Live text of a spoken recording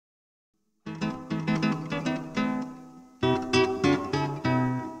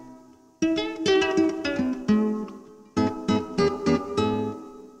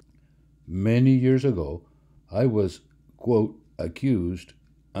Many years ago, I was, quote, accused,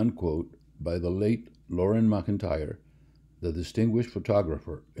 unquote, by the late Loren McIntyre, the distinguished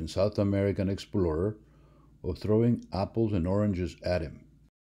photographer and South American explorer, of throwing apples and oranges at him.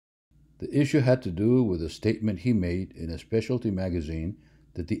 The issue had to do with a statement he made in a specialty magazine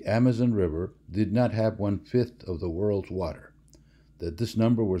that the Amazon River did not have 1/5 of the world's water, that this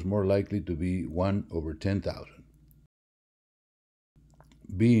number was more likely to be 1/10,000.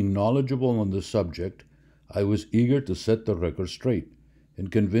 Being knowledgeable on the subject, I was eager to set the record straight and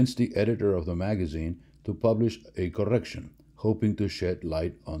convince the editor of the magazine to publish a correction, hoping to shed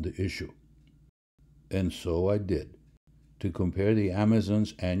light on the issue. And so I did. To compare the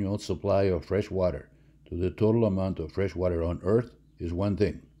Amazon's annual supply of fresh water to the total amount of fresh water on Earth is one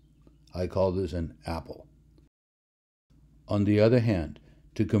thing. I call this an apple. On the other hand,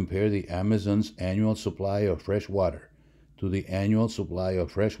 to compare the Amazon's annual supply of fresh water to the annual supply of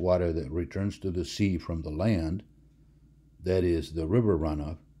fresh water that returns to the sea from the land, that is, the river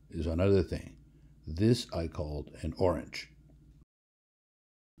runoff, is another thing. This I called an orange.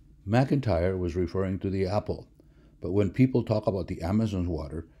 McIntyre was referring to the apple, but when people talk about the Amazon's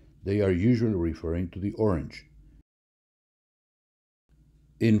water, they are usually referring to the orange.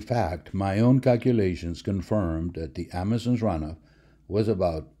 In fact, my own calculations confirmed that the Amazon's runoff was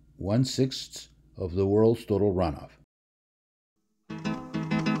about 1/6 of the world's total runoff.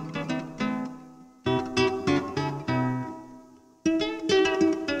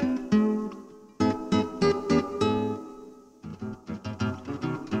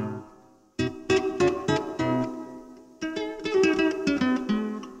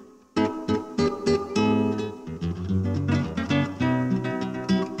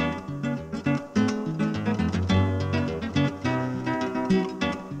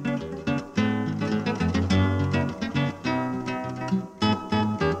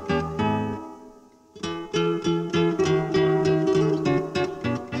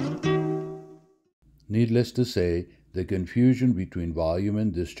 Needless to say, the confusion between volume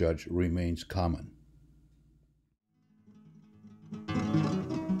and discharge remains common.